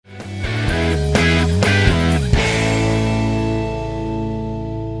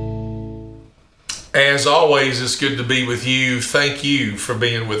As always, it's good to be with you. Thank you for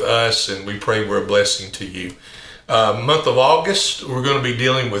being with us, and we pray we're a blessing to you. Month of August, we're going to be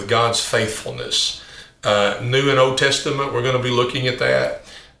dealing with God's faithfulness. New and Old Testament, we're going to be looking at that,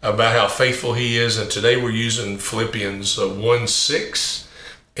 about how faithful He is. And today we're using Philippians 1:6,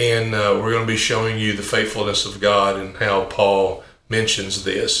 and we're going to be showing you the faithfulness of God and how Paul mentions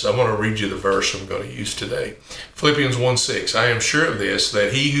this. I want to read you the verse I'm going to use today. Philippians 1:6, I am sure of this,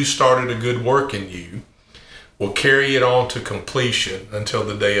 that He who started a good work in you will carry it on to completion until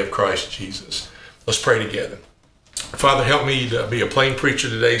the day of Christ Jesus. Let's pray together. Father, help me to be a plain preacher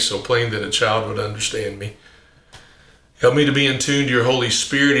today, so plain that a child would understand me. Help me to be in tune to your Holy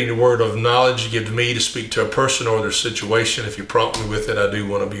Spirit and your word of knowledge you give to me to speak to a person or their situation. If you prompt me with it, I do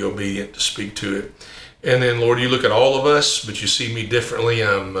want to be obedient to speak to it. And then, Lord, you look at all of us, but you see me differently.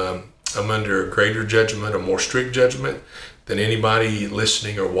 I'm under a greater judgment, a more strict judgment than anybody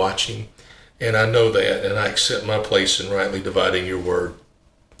listening or watching. And I know that, and I accept my place in rightly dividing your word.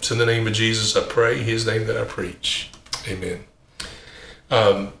 It's in the name of Jesus I pray, His name that I preach. Amen.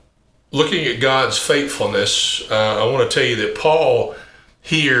 Looking at God's faithfulness, I want to tell you that Paul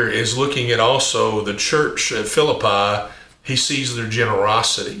here is looking at also the church at Philippi. He sees their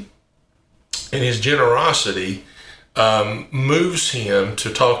generosity. And his generosity moves him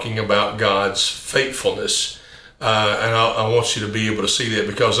to talking about God's faithfulness. And I want you to be able to see that,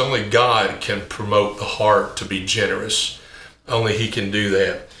 because only God can promote the heart to be generous. Only He can do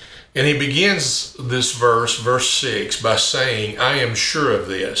that. And he begins this verse 6, by saying, I am sure of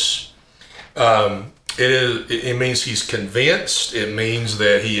this. It means he's convinced. It means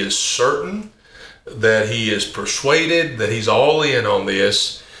that he is certain, that he is persuaded, that he's all in on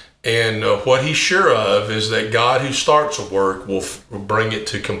this. And what he's sure of is that God who starts a work will bring it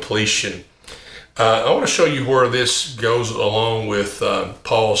to completion. I want to show you where this goes along with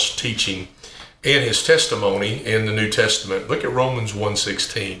Paul's teaching and his testimony in the New Testament. Look at Romans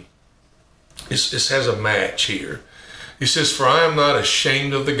 1:16. This has a match here. He says, for I am not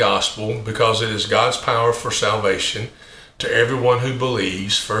ashamed of the gospel, because it is God's power for salvation to everyone who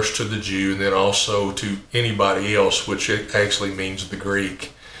believes, first to the Jew and then also to anybody else, which it actually means the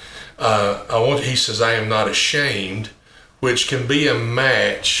Greek. He says, I am not ashamed, which can be a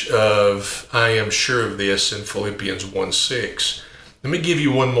match of I am sure of this in Philippians 1:6. Let me give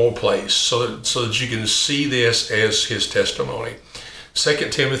you one more place so that you can see this as his testimony.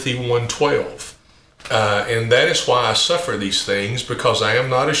 2 Timothy 1:12. And that is why I suffer these things, because I am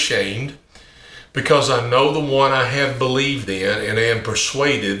not ashamed, because I know the one I have believed in, and am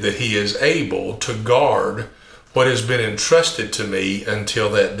persuaded that He is able to guard what has been entrusted to me until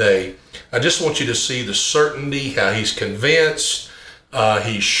that day. I just want you to see the certainty, how he's convinced,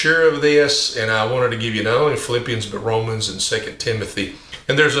 he's sure of this, and I wanted to give you not only Philippians, but Romans and 2 Timothy,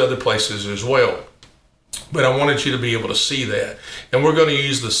 and there's other places as well. But I wanted you to be able to see that. And we're going to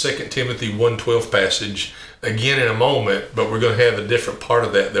use the 2 Timothy 1:12 passage again in a moment, but we're going to have a different part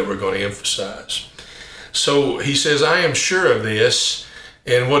of that we're going to emphasize. So he says, I am sure of this,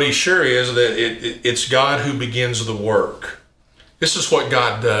 and what he's sure is that it's God who begins the work. This is what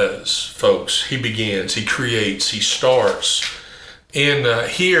God does, folks. He begins, He creates, He starts. And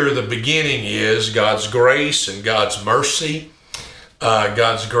here the beginning is God's grace and God's mercy.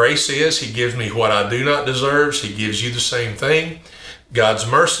 God's grace is He gives me what I do not deserve. He gives you the same thing. God's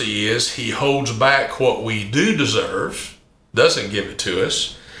mercy is He holds back what we do deserve, doesn't give it to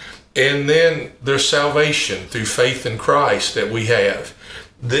us. And then there's salvation through faith in Christ that we have.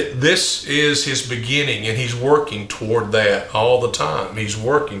 This is His beginning, and He's working toward that all the time. He's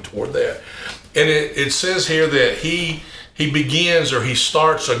working toward that. And it says here that He begins, or He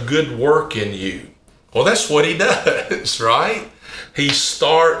starts a good work in you. Well, that's what He does, right? He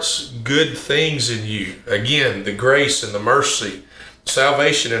starts good things in you. Again, the grace and the mercy,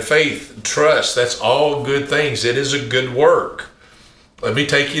 salvation and faith, trust, that's all good things. It is a good work. Let me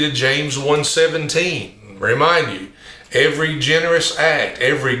take you to James 1:17. Remind you, every generous act,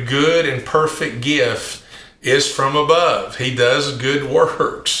 every good and perfect gift is from above. He does good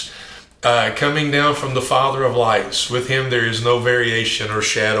works, coming down from the Father of lights. With Him there is no variation or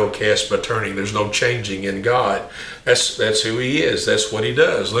shadow cast by turning. There's no changing in God. That's who He is. That's what He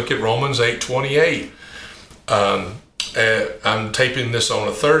does. Look at Romans 8:28. I'm taping this on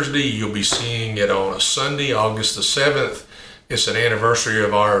a Thursday. You'll be seeing it on a Sunday, August the 7th. It's an anniversary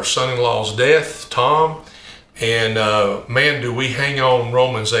of our son-in-law's death, Tom. And man, do we hang on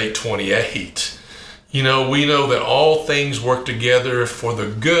Romans 8:28. You know, we know that all things work together for the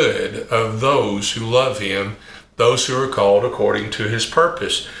good of those who love Him, those who are called according to his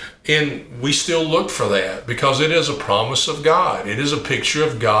purpose. And we still look for that because it is a promise of God. It is a picture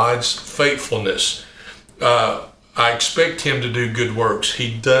of God's faithfulness. I expect him to do good works.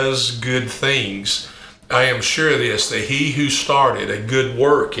 He does good things. I am sure of this, that he who started a good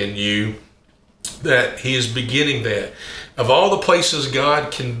work in you, that he is beginning that. Of all the places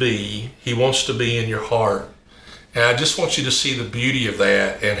God can be, he wants to be in your heart. And I just want you to see the beauty of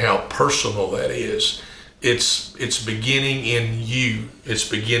that and how personal that is. It's beginning in you. It's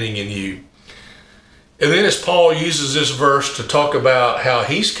beginning in you. And then as Paul uses this verse to talk about how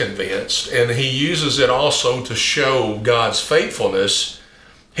he's convinced, and he uses it also to show God's faithfulness,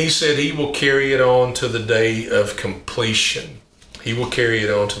 he said he will carry it on to the day of completion. He will carry it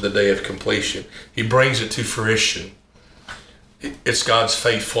on to the day of completion. He brings it to fruition. It's God's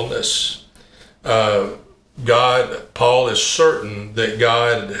faithfulness. Paul is certain that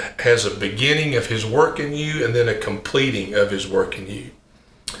God has a beginning of his work in you and then a completing of his work in you.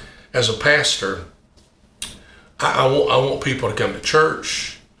 As a pastor, I want people to come to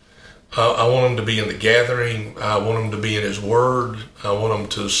church. I want them to be in the gathering. I want them to be in his word. I want them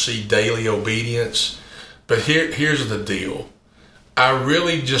to see daily obedience. But here's the deal. I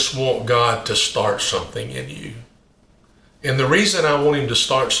really just want God to start something in you. And the reason I want him to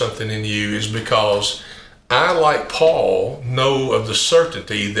start something in you is because I, like Paul, know of the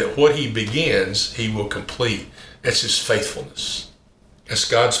certainty that what he begins, he will complete. That's his faithfulness. That's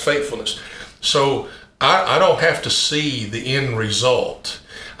God's faithfulness. So I don't have to see the end result.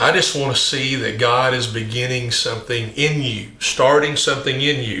 I just want to see that God is beginning something in you, starting something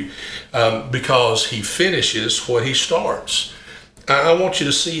in you, because he finishes what he starts. I want you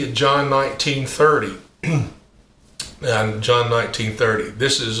to see it, John 19:30. John 19:30.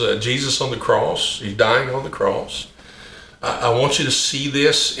 This is Jesus on the cross. He's dying on the cross. I want you to see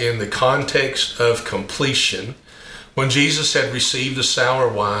this in the context of completion. When Jesus had received the sour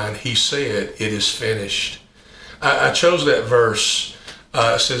wine, he said, "It is finished." I chose that verse.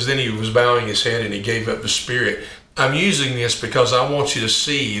 It says, then he was bowing his head and he gave up the spirit. I'm using this because I want you to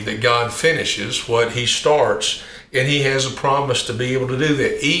see that God finishes what he starts, and he has a promise to be able to do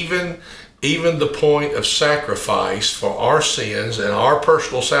that. Even the point of sacrifice for our sins and our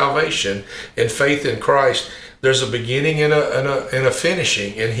personal salvation and faith in Christ, there's a beginning and a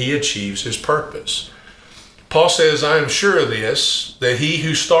finishing, and he achieves his purpose. Paul says, I am sure of this, that he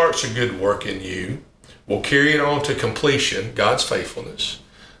who starts a good work in you will carry it on to completion, God's faithfulness,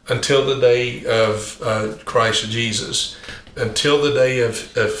 until the day of Christ Jesus, until the day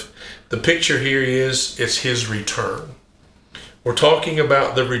of the picture here is, it's his return. We're talking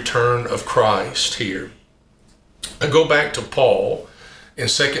about the return of Christ here. I go back to Paul in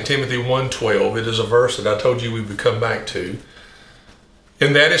 2 Timothy 1:12. It is a verse that I told you we would come back to.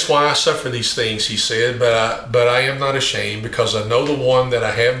 And that is why I suffer these things, he said, but I am not ashamed, because I know the one that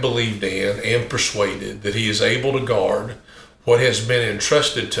I have believed in and persuaded that he is able to guard what has been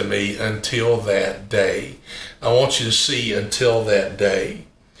entrusted to me until that day. I want you to see until that day.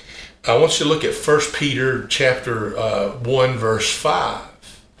 I want you to look at 1 Peter chapter 1, verse 5.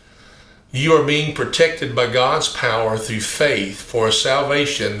 You are being protected by God's power through faith for a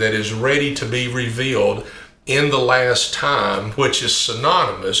salvation that is ready to be revealed in the last time, which is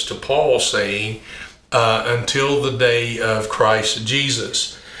synonymous to Paul saying, until the day of Christ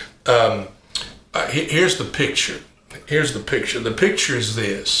Jesus. Here's the picture. Here's the picture. The picture is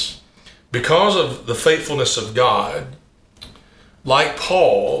this. Because of the faithfulness of God, like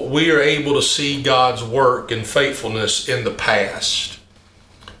Paul, we are able to see God's work and faithfulness in the past.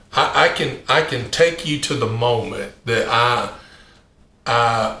 I can take you to the moment that I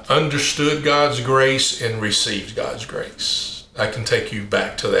understood God's grace and received God's grace. I can take you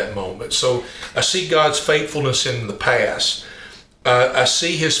back to that moment. So I see God's faithfulness in the past. I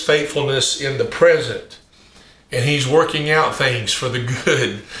see his faithfulness in the present. And he's working out things for the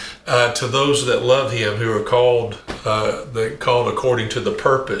good to those that love him, who are called according to the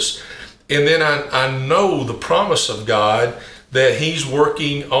purpose. And then I know the promise of God that he's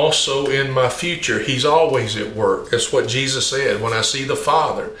working also in my future. He's always at work. That's what Jesus said. When I see the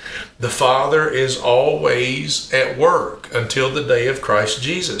Father is always at work until the day of Christ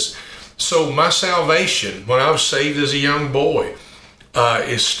Jesus. So my salvation, when I was saved as a young boy,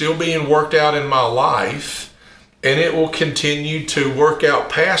 is still being worked out in my life, and it will continue to work out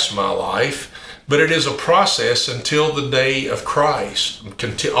past my life. But it is a process until the day of Christ.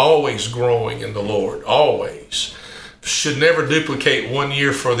 Always growing in the Lord, always. Should never duplicate 1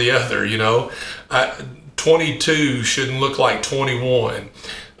 year for the other, 22 shouldn't look like 21.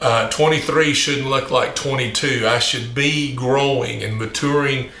 23 shouldn't look like 22. I should be growing and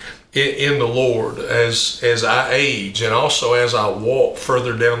maturing in the Lord as I age, and also as I walk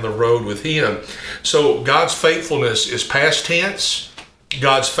further down the road with Him. So God's faithfulness is past tense,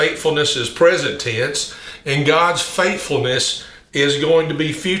 God's faithfulness is present tense, and God's faithfulness is going to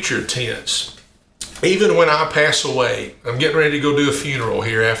be future tense. Even when I pass away, I'm getting ready to go do a funeral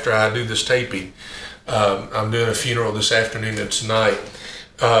here after I do this taping. I'm doing a funeral this afternoon and tonight.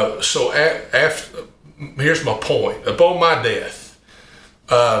 So here's my point. Upon my death,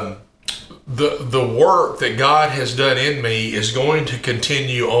 the work that God has done in me is going to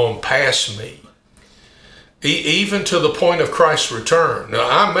continue on past me, even to the point of Christ's return. Now,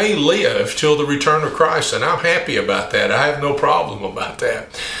 I may live till the return of Christ, and I'm happy about that. I have no problem about that.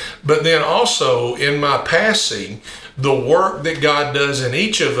 But then also in my passing, the work that God does in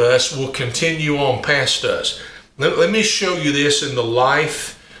each of us will continue on past us. Let me show you this in the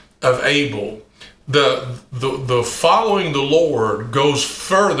life of Abel. The following the Lord goes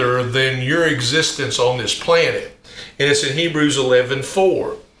further than your existence on this planet. And it's in Hebrews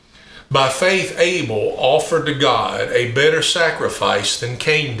 11:4. By faith, Abel offered to God a better sacrifice than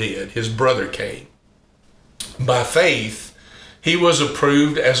Cain did, his brother Cain. By faith, he was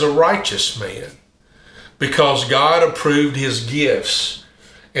approved as a righteous man because God approved his gifts.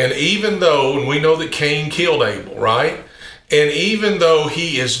 And even though, and we know that Cain killed Abel, right? And even though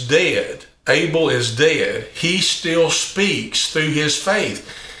he is dead, Abel is dead, he still speaks through his faith.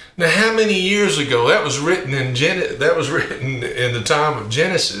 Now, how many years ago? That was written in the time of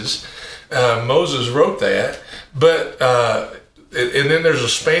Genesis. Moses wrote that. But and then there's a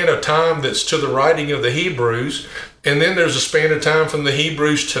span of time that's to the writing of the Hebrews, and then there's a span of time from the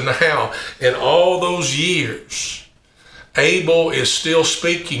Hebrews to now. In all those years, Abel is still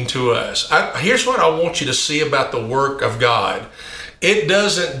speaking to us. Here's what I want you to see about the work of God. It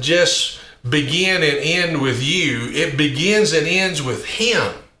doesn't just begin and end with you. It begins and ends with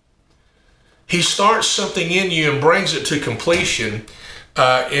Him. He starts something in you and brings it to completion,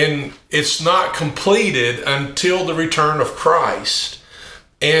 and it's not completed until the return of Christ.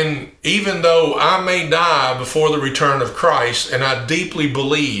 And even though I may die before the return of Christ, and I deeply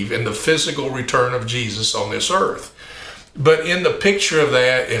believe in the physical return of Jesus on this earth, but in the picture of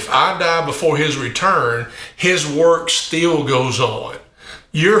that, if I die before His return, His work still goes on.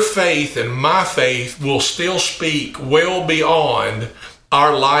 Your faith and my faith will still speak well beyond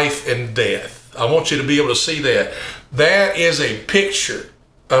our life and death. I want you to be able to see that. That is a picture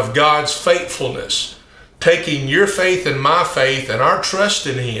of God's faithfulness, taking your faith and my faith and our trust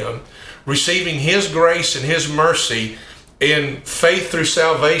in Him, receiving His grace and His mercy in faith through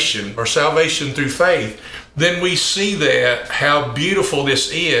salvation, or salvation through faith. Then we see that how beautiful this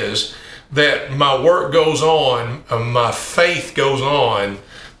is, that my work goes on, my faith goes on,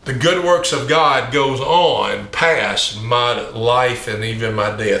 the good works of God goes on past my life and even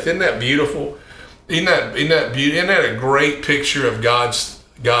my death. Isn't that beautiful? Isn't that a great picture of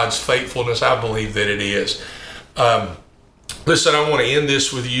God's faithfulness? I believe that it is. Listen, I want to end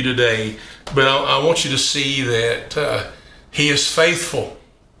this with you today, but I want you to see that He is faithful.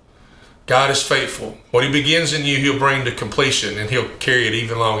 God is faithful. What He begins in you, He'll bring to completion, and He'll carry it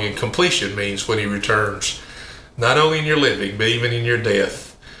even long. And completion means when He returns, not only in your living, but even in your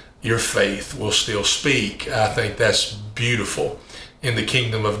death, your faith will still speak. I think that's beautiful in the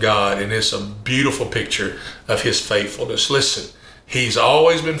kingdom of God, and it's a beautiful picture of His faithfulness. Listen, He's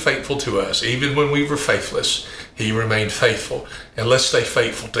always been faithful to us. Even when we were faithless, He remained faithful. And let's stay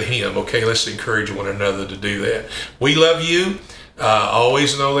faithful to Him, okay? Let's encourage one another to do that. We love you.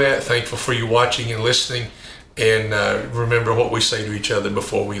 Always know that. Thankful for you watching and listening. And remember what we say to each other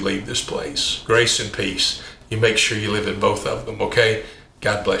before we leave this place. Grace and peace. You make sure you live in both of them, okay?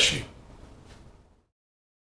 God bless you.